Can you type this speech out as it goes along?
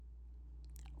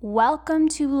Welcome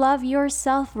to Love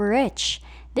Yourself Rich.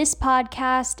 This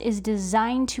podcast is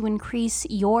designed to increase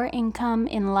your income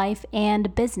in life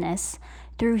and business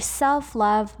through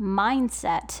self-love,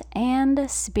 mindset, and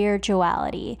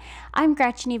spirituality. I'm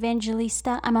Gretchen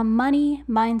Evangelista. I'm a money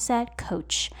mindset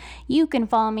coach. You can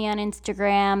follow me on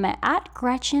Instagram at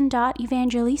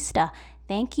Gretchen.evangelista.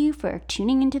 Thank you for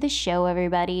tuning into the show,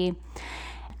 everybody.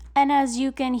 And as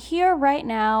you can hear right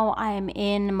now, I am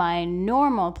in my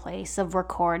normal place of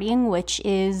recording, which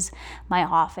is my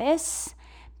office,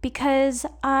 because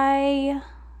I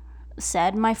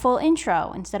said my full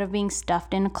intro instead of being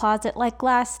stuffed in a closet like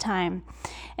last time.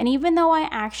 And even though I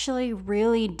actually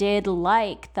really did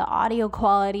like the audio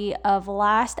quality of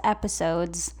last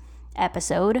episode,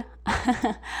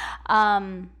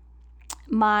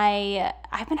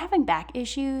 I've been having back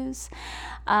issues,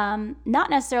 not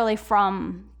necessarily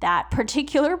from that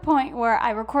particular point where I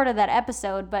recorded that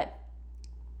episode, but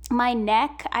my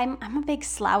neck, I'm a big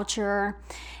sloucher,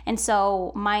 and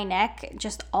so my neck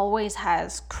just always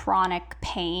has chronic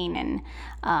pain, and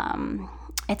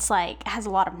it's like, it has a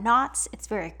lot of knots, it's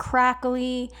very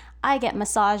crackly. I get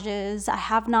massages. I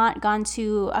have not gone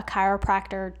to a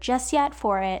chiropractor just yet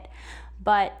for it,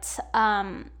 but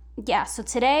yeah, so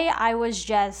today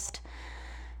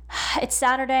it's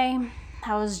Saturday.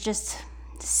 I was just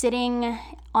sitting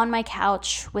on my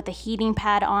couch with a heating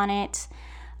pad on it,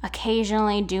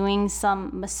 occasionally doing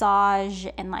some massage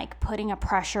and like putting a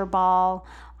pressure ball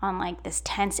on like this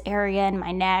tense area in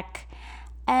my neck.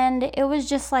 And it was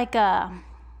just like a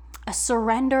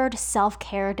surrendered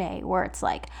self-care day where it's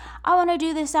like, I want to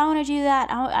do this, I want to do that.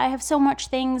 I have so much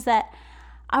things that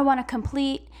I want to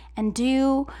complete and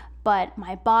do, but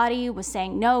my body was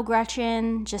saying, no,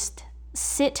 Gretchen, just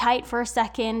sit tight for a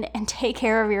second and take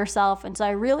care of yourself. And so I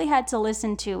really had to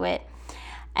listen to it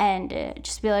and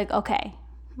just be like, okay,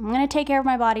 I'm going to take care of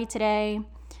my body today.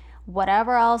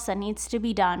 Whatever else that needs to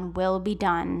be done will be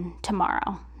done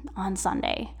tomorrow on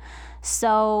Sunday.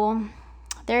 So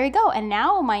there you go. And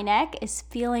now my neck is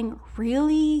feeling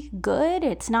really good.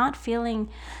 It's not feeling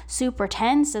super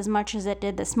tense as much as it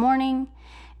did this morning.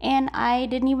 And I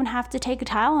didn't even have to take a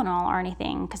Tylenol or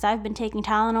anything because I've been taking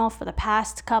Tylenol for the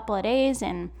past couple of days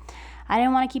and I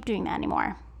didn't want to keep doing that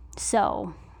anymore.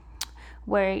 So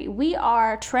we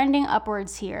are trending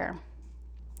upwards here.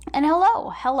 And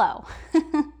hello.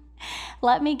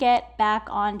 Let me get back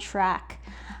on track.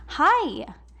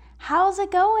 Hi, how's it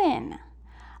going?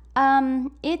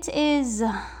 It is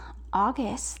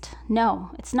August.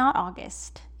 No, it's not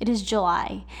August. It is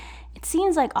July. It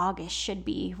seems like August should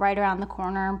be right around the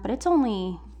corner, but it's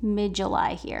only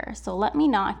mid-July here, so let me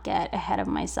not get ahead of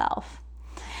myself.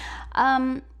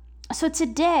 So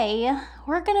today,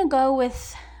 we're going to go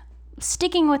with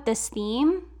sticking with this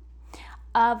theme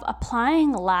of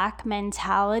applying lack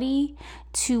mentality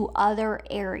to other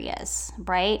areas,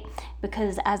 right?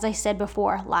 Because as I said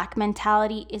before, lack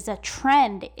mentality is a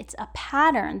trend. It's a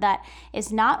pattern that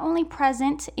is not only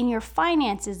present in your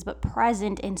finances, but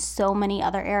present in so many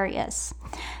other areas.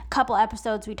 A couple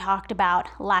episodes we talked about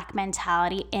lack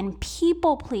mentality and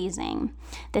people pleasing.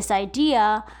 This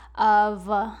idea of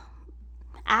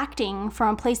acting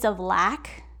from a place of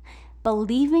lack,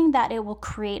 believing that it will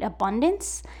create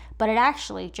abundance, but it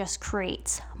actually just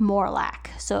creates more lack.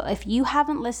 So if you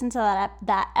haven't listened to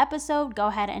that episode, go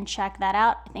ahead and check that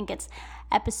out. I think it's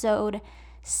episode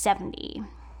 70.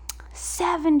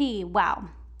 70, wow.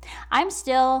 I'm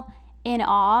still in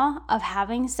awe of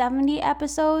having 70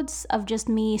 episodes of just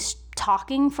me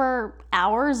talking for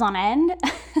hours on end.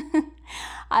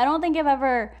 I don't think I've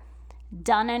ever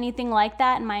done anything like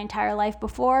that in my entire life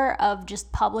before, of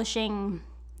just publishing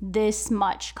this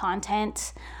much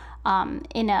content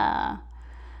in a,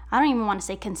 I don't even want to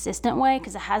say consistent way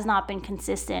because it has not been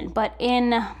consistent, but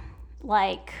in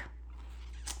like,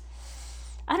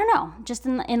 I don't know, just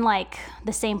in like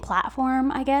the same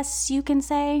platform, I guess you can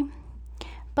say.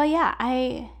 But yeah,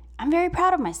 I'm very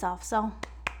proud of myself, so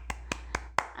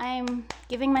I'm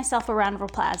giving myself a round of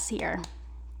applause here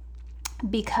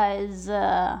because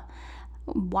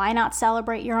why not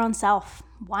celebrate your own self?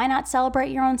 Why not celebrate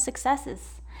your own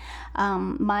successes?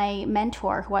 My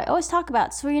mentor, who I always talk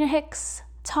about, Serena Hicks,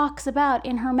 talks about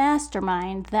in her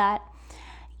mastermind that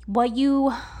let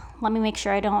me make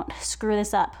sure I don't screw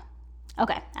this up.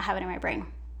 Okay, I have it in my brain.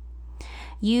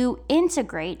 You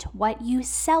integrate what you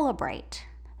celebrate.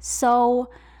 So,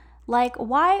 like,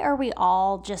 why are we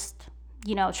all just,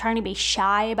 trying to be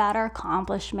shy about our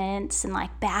accomplishments and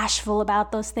like bashful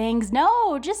about those things?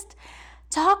 No, just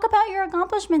talk about your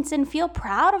accomplishments and feel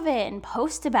proud of it and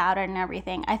post about it and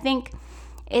everything. I think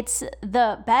It's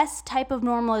the best type of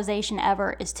normalization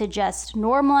ever is to just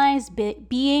normalize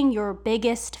being your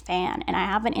biggest fan. And I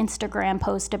have an Instagram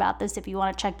post about this if you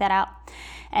want to check that out.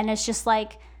 And it's just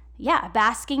like, yeah,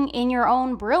 basking in your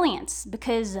own brilliance,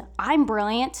 because I'm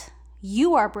brilliant,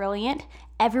 you are brilliant,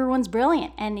 everyone's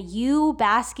brilliant. And you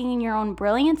basking in your own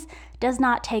brilliance does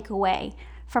not take away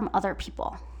from other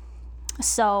people.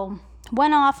 So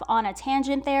went off on a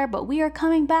tangent there, but we are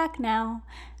coming back now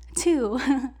to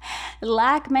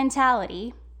lack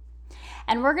mentality.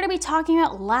 And we're going to be talking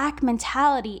about lack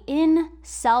mentality in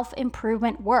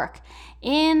self-improvement work,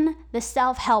 in the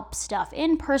self-help stuff,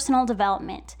 in personal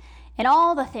development, and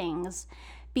all the things.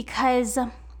 Because,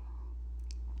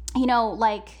 you know,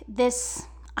 like this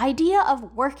idea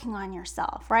of working on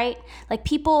yourself, right? Like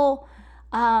people,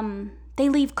 they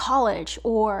leave college,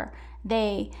 or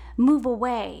they move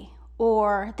away,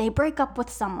 or they break up with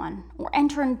someone, or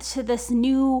enter into this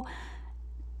new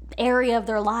area of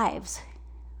their lives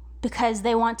because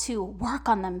they want to work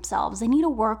on themselves. They need to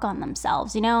work on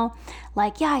themselves, you know?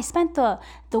 Like, yeah, I spent the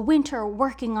winter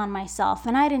working on myself,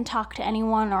 and I didn't talk to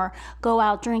anyone or go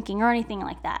out drinking or anything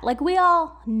like that. Like, we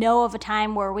all know of a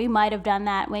time where we might have done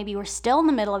that. Maybe we're still in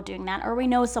the middle of doing that, or we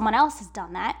know someone else has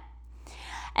done that.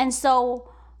 And so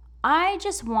I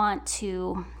just want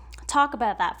to talk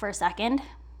about that for a second.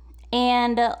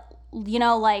 And, you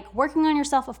know, like working on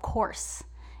yourself, of course,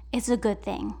 it's a good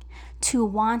thing to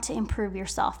want to improve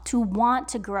yourself, to want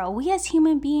to grow. We as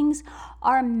human beings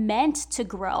are meant to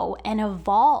grow and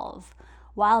evolve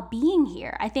while being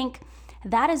here. I think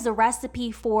that is the recipe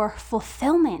for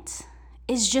fulfillment,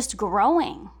 is just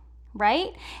growing,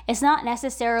 right? It's not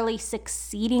necessarily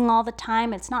succeeding all the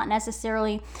time. It's not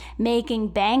necessarily making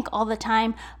bank all the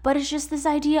time, but it's just this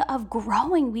idea of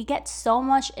growing. We get so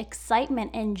much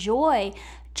excitement and joy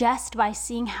just by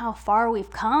seeing how far we've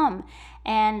come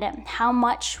and how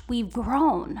much we've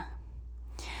grown.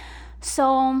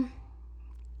 So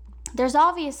there's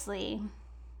obviously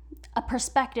a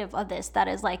perspective of this that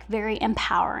is like very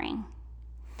empowering.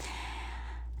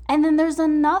 And then there's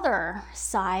another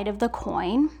side of the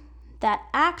coin that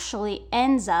actually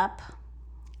ends up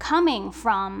coming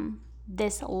from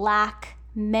this lack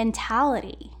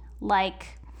mentality.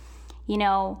 Like, you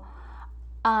know,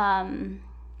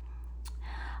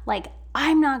 like,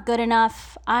 I'm not good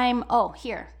enough.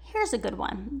 Here's a good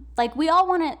one. Like, we all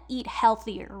want to eat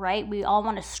healthier, right? We all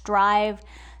want to strive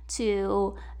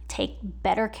to take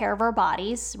better care of our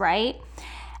bodies, right?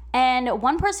 And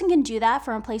one person can do that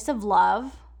from a place of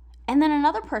love. And then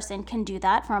another person can do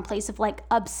that from a place of like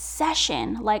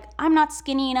obsession, like I'm not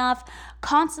skinny enough,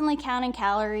 constantly counting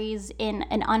calories in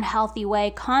an unhealthy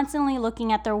way, constantly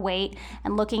looking at their weight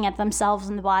and looking at themselves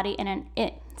in the body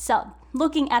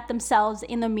looking at themselves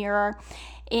in the mirror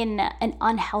in an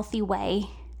unhealthy way.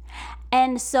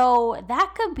 And so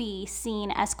that could be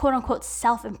seen as quote unquote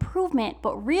self-improvement,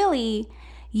 but really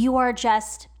you are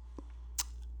just,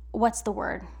 what's the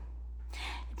word?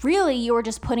 Really, you are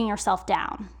just putting yourself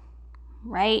down,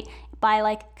 right? By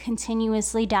like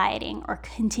continuously dieting or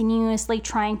continuously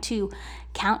trying to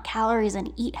count calories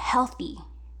and eat healthy.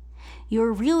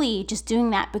 You're really just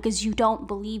doing that because you don't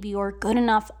believe you're good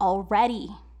enough already.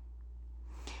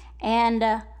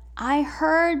 And I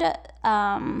heard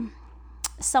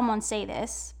someone say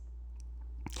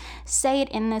it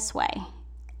in this way.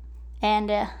 And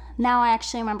now I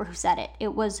actually remember who said it.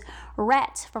 It was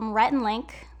Rhett from Rhett and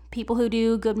Link, people who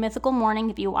do Good Mythical Morning,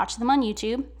 if you watch them on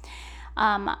YouTube.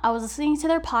 I was listening to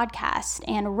their podcast,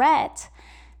 and Rhett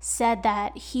said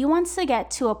that he wants to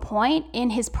get to a point in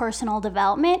his personal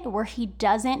development where he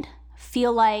doesn't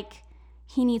feel like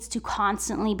he needs to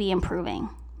constantly be improving,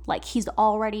 like he's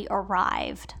already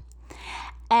arrived.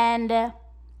 And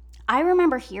I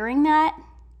remember hearing that,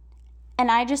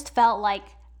 and I just felt like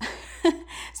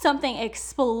something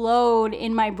explode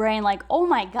in my brain, like, oh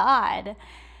my God,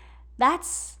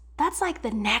 that's like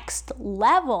the next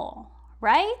level,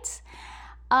 right?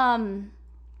 And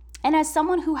as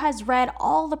someone who has read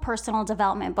all the personal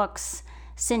development books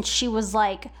since she was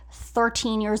like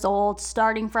 13 years old,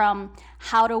 starting from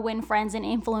How to Win Friends and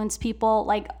Influence People,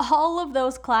 like all of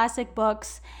those classic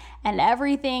books and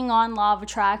everything on law of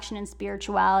attraction and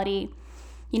spirituality,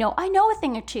 you know, I know a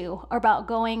thing or two about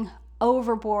going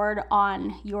overboard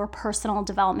on your personal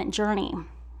development journey.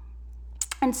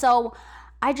 And so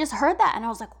I just heard that and I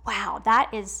was like, wow,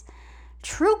 that is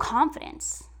true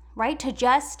confidence, right? To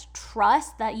just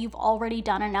trust that you've already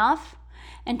done enough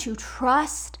and to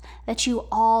trust that you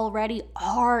already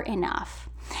are enough.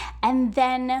 And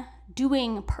then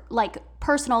doing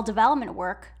personal development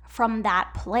work from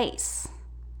that place.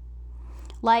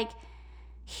 Like,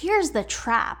 here's the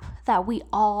trap that we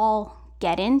all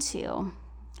get into.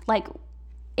 Like,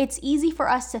 it's easy for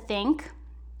us to think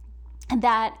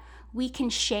that we can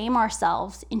shame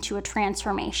ourselves into a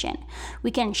transformation.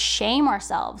 We can shame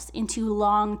ourselves into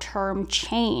long-term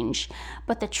change.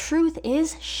 But the truth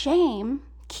is, shame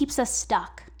keeps us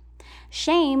stuck.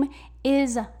 Shame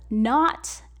is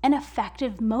not an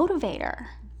effective motivator.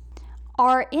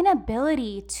 Our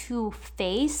inability to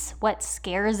face what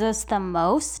scares us the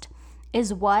most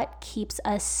is what keeps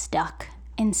us stuck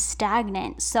and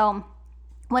stagnant. So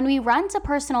when we run to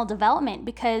personal development,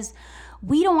 because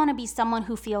we don't want to be someone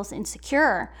who feels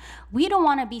insecure, we don't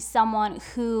want to be someone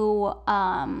who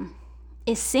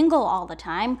is single all the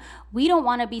time, we don't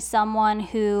want to be someone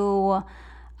who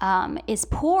is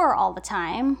poor all the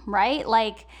time, right?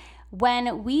 Like,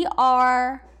 when we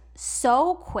are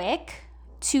so quick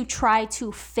to try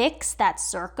to fix that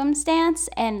circumstance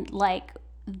and like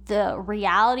the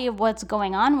reality of what's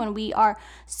going on, when we are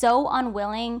so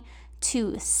unwilling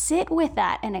to sit with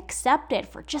that and accept it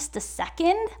for just a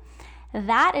second,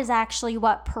 that is actually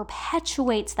what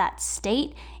perpetuates that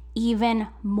state even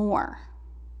more,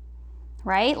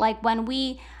 right? Like, when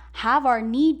we have our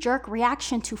knee-jerk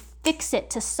reaction to fix it,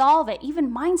 to solve it,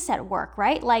 even mindset work,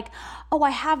 right? Like, oh, I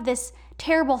have this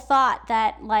terrible thought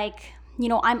that, like,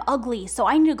 I'm ugly, so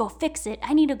I need to go fix it.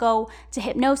 I need to go to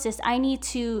hypnosis. I need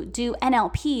to do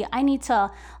NLP. I need to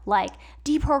like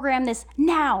deprogram this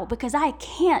now because I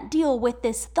can't deal with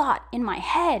this thought in my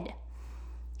head,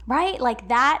 right? Like,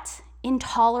 that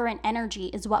intolerant energy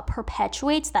is what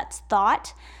perpetuates that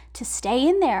thought to stay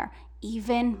in there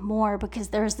even more, because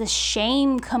there's this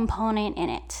shame component in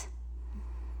it.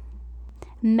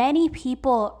 Many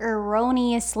people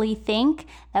erroneously think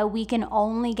that we can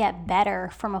only get better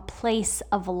from a place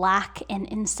of lack and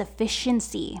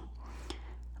insufficiency.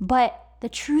 But the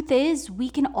truth is, we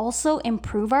can also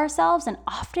improve ourselves, and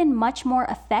often much more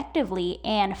effectively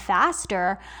and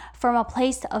faster, from a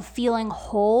place of feeling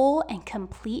whole and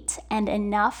complete and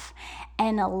enough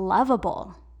and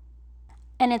lovable.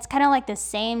 And it's kind of like the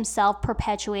same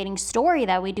self-perpetuating story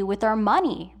that we do with our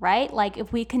money, right? Like,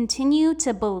 if we continue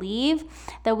to believe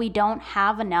that we don't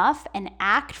have enough and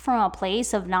act from a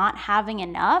place of not having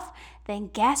enough,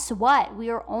 then guess what? We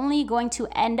are only going to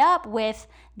end up with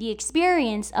the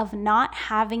experience of not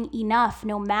having enough,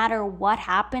 no matter what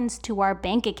happens to our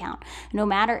bank account. No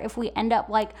matter if we end up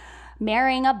like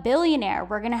marrying a billionaire,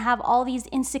 we're gonna have all these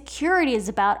insecurities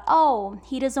about, oh,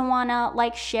 he doesn't wanna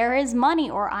like share his money,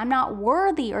 or I'm not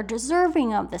worthy or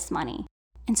deserving of this money.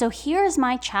 And so here's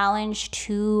my challenge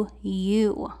to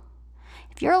you.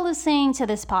 If you're listening to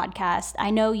this podcast, I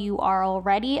know you are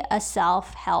already a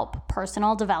self-help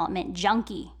personal development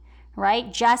junkie,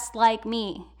 right? Just like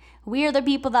me. We are the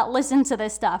people that listen to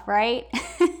this stuff, right?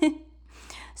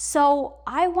 So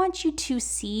I want you to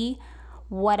see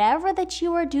whatever that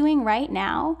you are doing right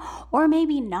now, or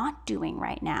maybe not doing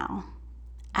right now,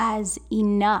 as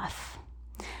enough.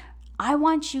 I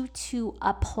want you to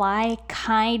apply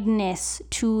kindness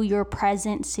to your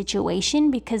present situation,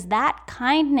 because that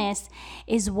kindness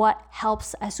is what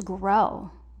helps us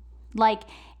grow. Like,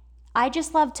 I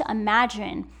just love to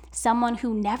imagine someone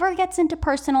who never gets into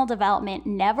personal development,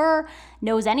 never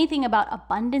knows anything about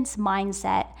abundance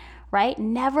mindset, right?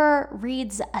 Never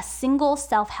reads a single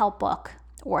self-help book,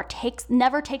 or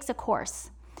never takes a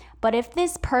course. But if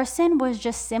this person was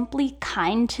just simply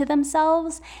kind to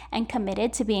themselves and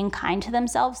committed to being kind to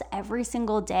themselves every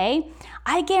single day,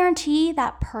 I guarantee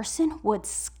that person would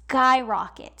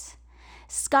skyrocket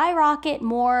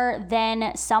more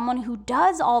than someone who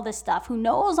does all this stuff, who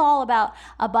knows all about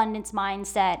abundance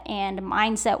mindset and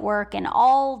mindset work and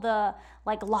all the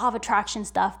like law of attraction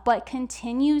stuff, but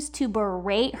continues to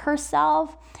berate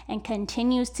herself and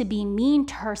continues to be mean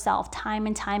to herself time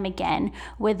and time again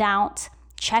without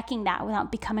checking that,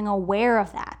 without becoming aware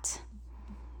of that.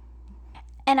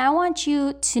 And I want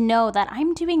you to know that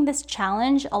I'm doing this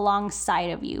challenge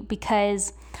alongside of you,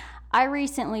 because I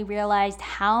recently realized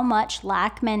how much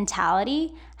lack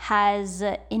mentality has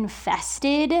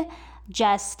infested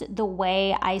just the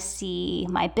way I see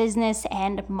my business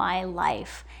and my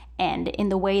life, and in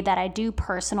the way that I do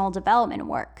personal development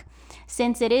work.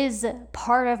 Since it is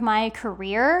part of my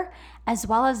career, as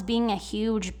well as being a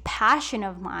huge passion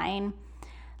of mine,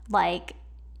 like,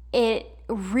 it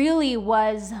really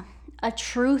was a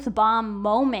truth bomb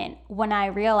moment when I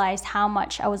realized how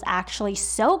much I was actually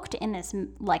soaked in this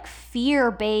like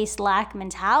fear-based lack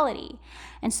mentality.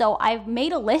 And so I've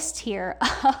made a list here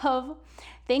of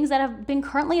things that have been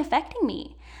currently affecting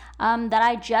me, that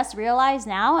I just realized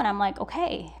now, and I'm like,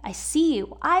 okay, I see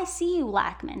you,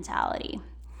 lack mentality.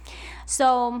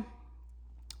 So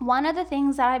one of the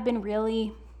things that I've been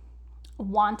really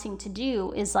wanting to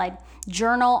do is like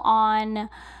journal on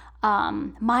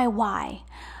my why.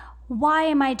 Why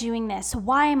am I doing this?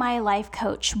 Why am I a life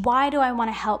coach? Why do I want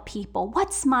to help people?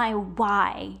 What's my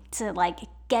why to like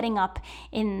getting up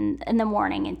in the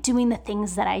morning and doing the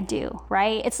things that I do,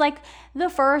 right? It's like the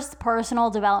first personal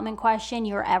development question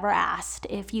you're ever asked.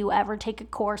 If you ever take a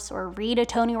course or read a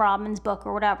Tony Robbins book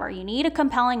or whatever, you need a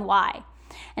compelling why.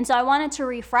 And so I wanted to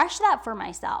refresh that for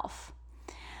myself.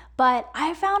 But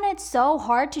I found it so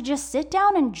hard to just sit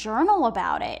down and journal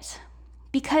about it,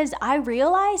 because I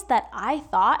realized that I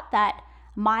thought that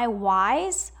my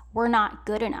whys were not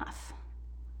good enough,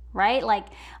 right? Like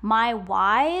my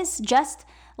whys, just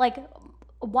like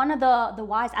one of the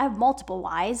whys, I have multiple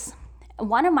whys.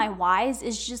 One of my whys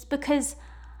is just because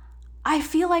I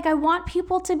feel like I want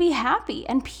people to be happy,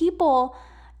 and people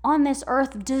on this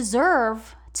earth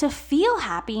deserve to feel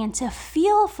happy and to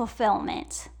feel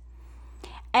fulfillment.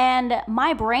 And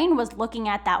my brain was looking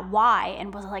at that why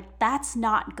and was like, that's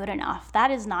not good enough.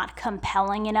 That is not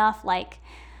compelling enough. Like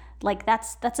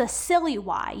that's a silly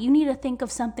why. You need to think of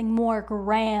something more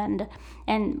grand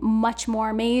and much more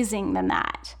amazing than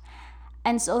that.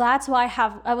 And so that's why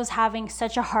I was having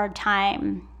such a hard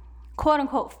time, quote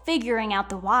unquote, figuring out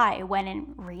the why, when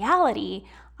in reality,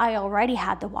 I already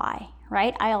had the why,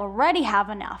 right? I already have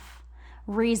enough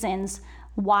reasons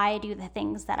why I do the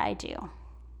things that I do.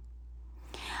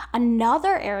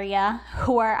 Another area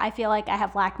where I feel like I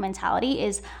have lack mentality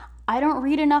is I don't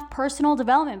read enough personal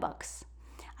development books.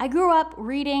 I grew up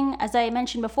reading, as I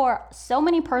mentioned before, so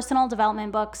many personal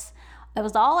development books. It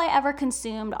was all I ever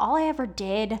consumed, all I ever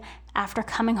did after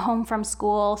coming home from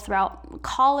school, throughout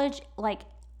college, like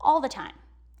all the time.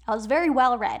 I was very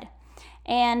well read.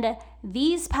 And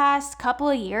these past couple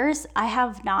of years, I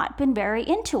have not been very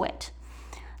into it.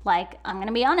 Like, I'm going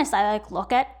to be honest, I like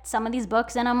look at some of these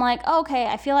books and I'm like, okay,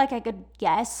 I feel like I could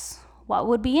guess what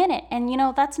would be in it. And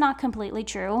that's not completely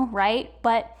true, right?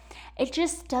 But it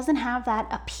just doesn't have that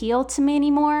appeal to me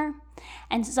anymore.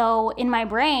 And so in my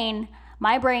brain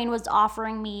was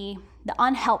offering me the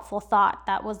unhelpful thought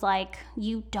that was like,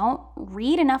 you don't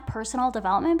read enough personal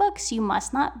development books. You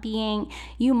must not be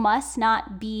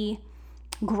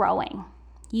growing.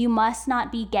 You must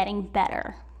not be getting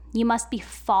better. You must be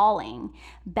falling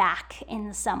back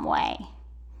in some way.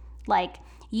 Like,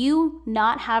 you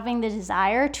not having the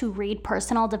desire to read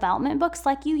personal development books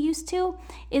like you used to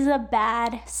is a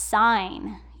bad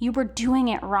sign. You were doing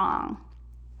it wrong.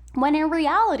 When in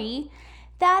reality,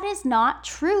 that is not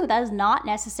true. That is not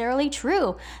necessarily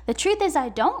true. The truth is, I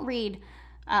don't read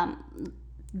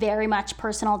very much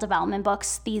personal development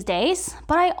books these days,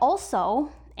 but I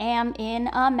also am in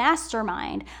a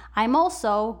mastermind. I'm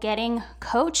also getting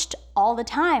coached all the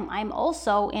time. I'm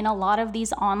also in a lot of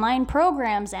these online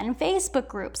programs and Facebook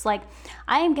groups. Like,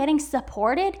 I am getting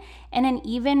supported in an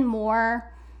even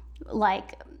more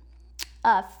like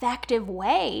effective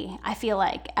way, I feel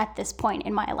like, at this point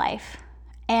in my life.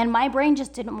 And my brain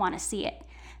just didn't want to see it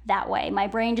that way. My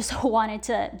brain just wanted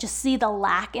to just see the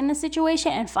lack in the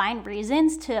situation and find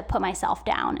reasons to put myself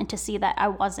down and to see that I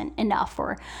wasn't enough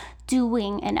or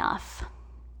doing enough.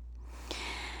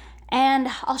 And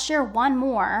I'll share one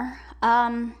more.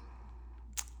 I'm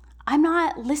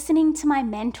not listening to my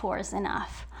mentors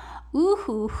enough. Ooh,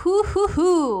 hoo, hoo, hoo,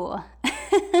 hoo.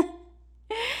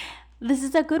 This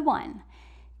is a good one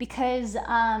because,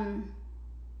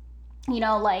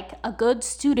 like a good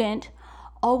student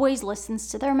always listens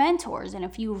to their mentors. And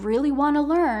if you really want to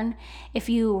learn, if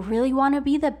you really want to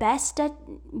be the best at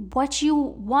what you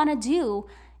want to do,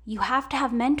 you have to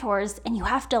have mentors and you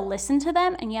have to listen to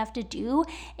them and you have to do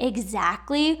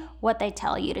exactly what they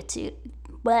tell you to do.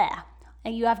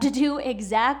 And you have to do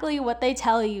exactly what they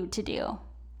tell you to do.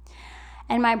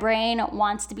 And my brain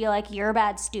wants to be like, you're a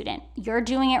bad student. You're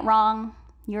doing it wrong.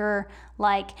 You're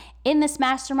like in this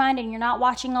mastermind and you're not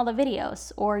watching all the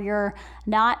videos, or you're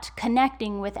not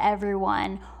connecting with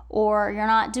everyone, or you're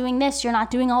not doing this, you're not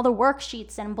doing all the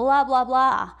worksheets and blah, blah,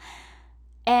 blah.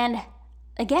 And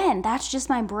again, that's just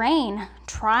my brain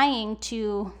trying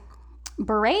to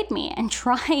berate me and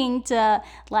trying to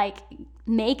like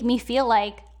make me feel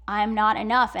like I'm not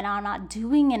enough and I'm not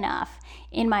doing enough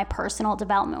in my personal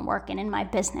development work and in my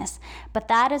business. But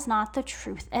that is not the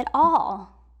truth at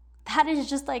all. That is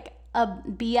just like a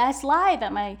BS lie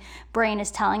that my brain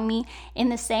is telling me, in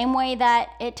the same way that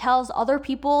it tells other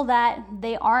people that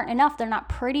they aren't enough, they're not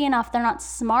pretty enough, they're not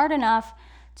smart enough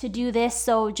to do this,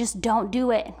 so just don't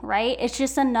do it, right? It's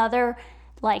just another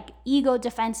like ego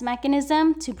defense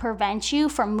mechanism to prevent you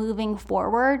from moving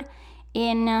forward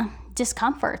in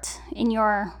discomfort, in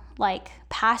your like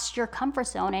past your comfort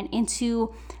zone and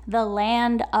into the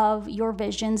land of your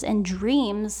visions and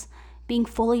dreams, being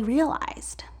fully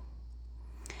realized.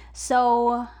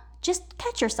 So just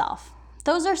catch yourself.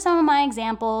 Those are some of my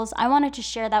examples. I wanted to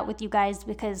share that with you guys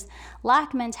because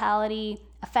lack mentality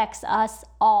affects us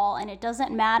all, and it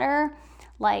doesn't matter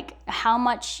like how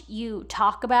much you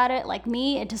talk about it. Like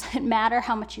me, it doesn't matter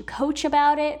how much you coach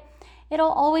about it.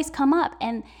 It'll always come up.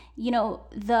 And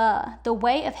the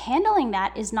way of handling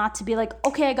that is not to be like,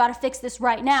 okay, I got to fix this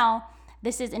right now.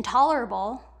 This is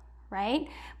intolerable, right?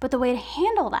 But the way to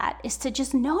handle that is to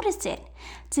just notice it,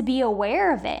 to be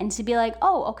aware of it, and to be like,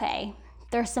 oh, okay,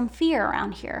 there's some fear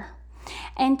around here.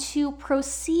 And to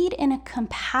proceed in a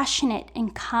compassionate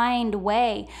and kind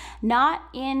way, not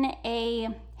in a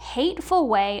hateful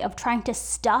way of trying to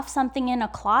stuff something in a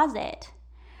closet,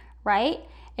 right?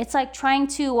 It's like trying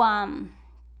to,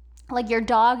 like your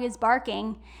dog is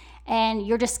barking and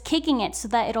you're just kicking it so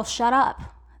that it'll shut up.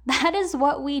 That is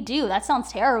what we do. That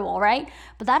sounds terrible, right?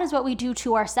 But that is what we do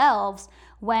to ourselves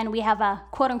when we have a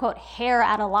quote unquote hair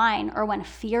out of line, or when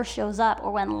fear shows up,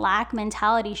 or when lack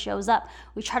mentality shows up.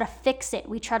 We try to fix it.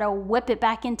 We try to whip it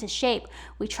back into shape.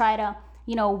 We try to,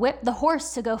 whip the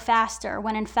horse to go faster,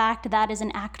 when in fact that is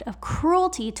an act of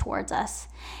cruelty towards us.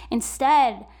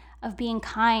 Instead of being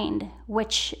kind,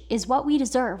 which is what we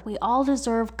deserve. We all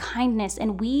deserve kindness,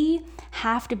 and we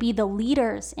have to be the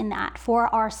leaders in that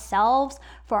for ourselves,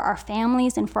 for our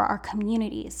families, and for our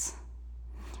communities.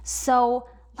 So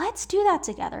let's do that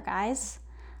together, guys.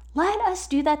 Let us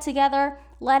do that together.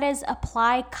 Let us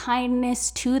apply kindness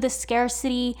to the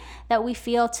scarcity that we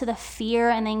feel, to the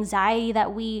fear and anxiety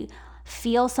that we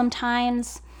feel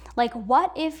sometimes. Like,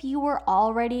 what if you were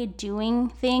already doing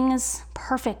things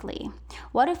perfectly?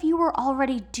 What if you were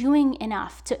already doing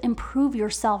enough to improve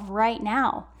yourself right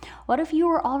now? What if you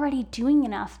were already doing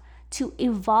enough to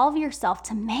evolve yourself,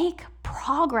 to make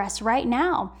progress right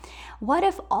now? What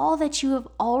if all that you have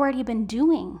already been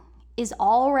doing is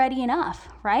already enough,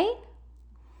 right?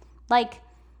 Like,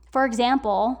 for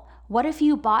example, what if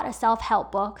you bought a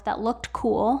self-help book that looked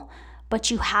cool, but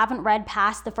you haven't read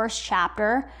past the first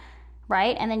chapter,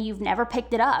 right? And then you've never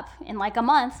picked it up in like a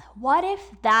month. What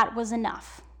if that was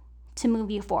enough to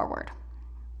move you forward?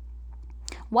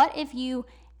 What if you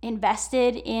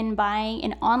invested in buying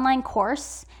an online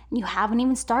course and you haven't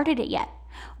even started it yet?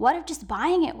 What if just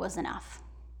buying it was enough?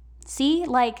 See,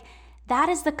 like, that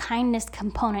is the kindness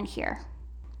component here.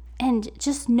 And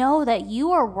just know that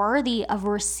you are worthy of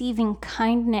receiving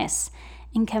kindness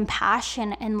and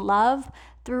compassion and love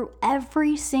through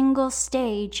every single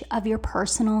stage of your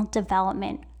personal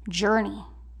development journey,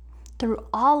 through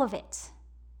all of it.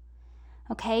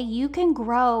 Okay, you can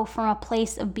grow from a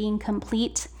place of being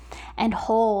complete and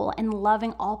whole and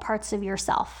loving all parts of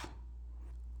yourself.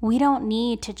 We don't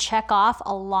need to check off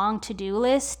a long to-do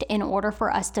list in order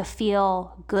for us to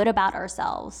feel good about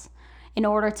ourselves, in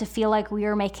order to feel like we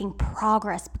are making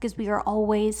progress, because we are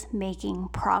always making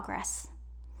progress.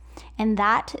 And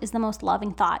that is the most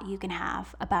loving thought you can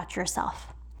have about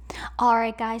yourself. All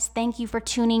right, guys, thank you for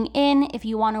tuning in. If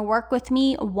you want to work with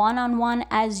me one-on-one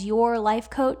as your life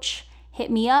coach, hit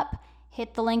me up.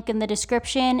 Hit the link in the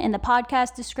description, in the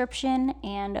podcast description,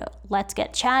 and let's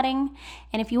get chatting.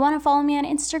 And if you want to follow me on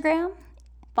Instagram,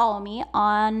 follow me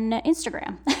on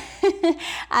Instagram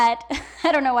at,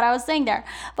 I don't know what I was saying there.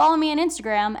 Follow me on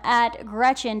Instagram at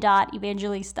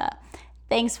Gretchen.Evangelista.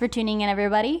 Thanks for tuning in,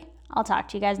 everybody. I'll talk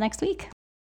to you guys next week.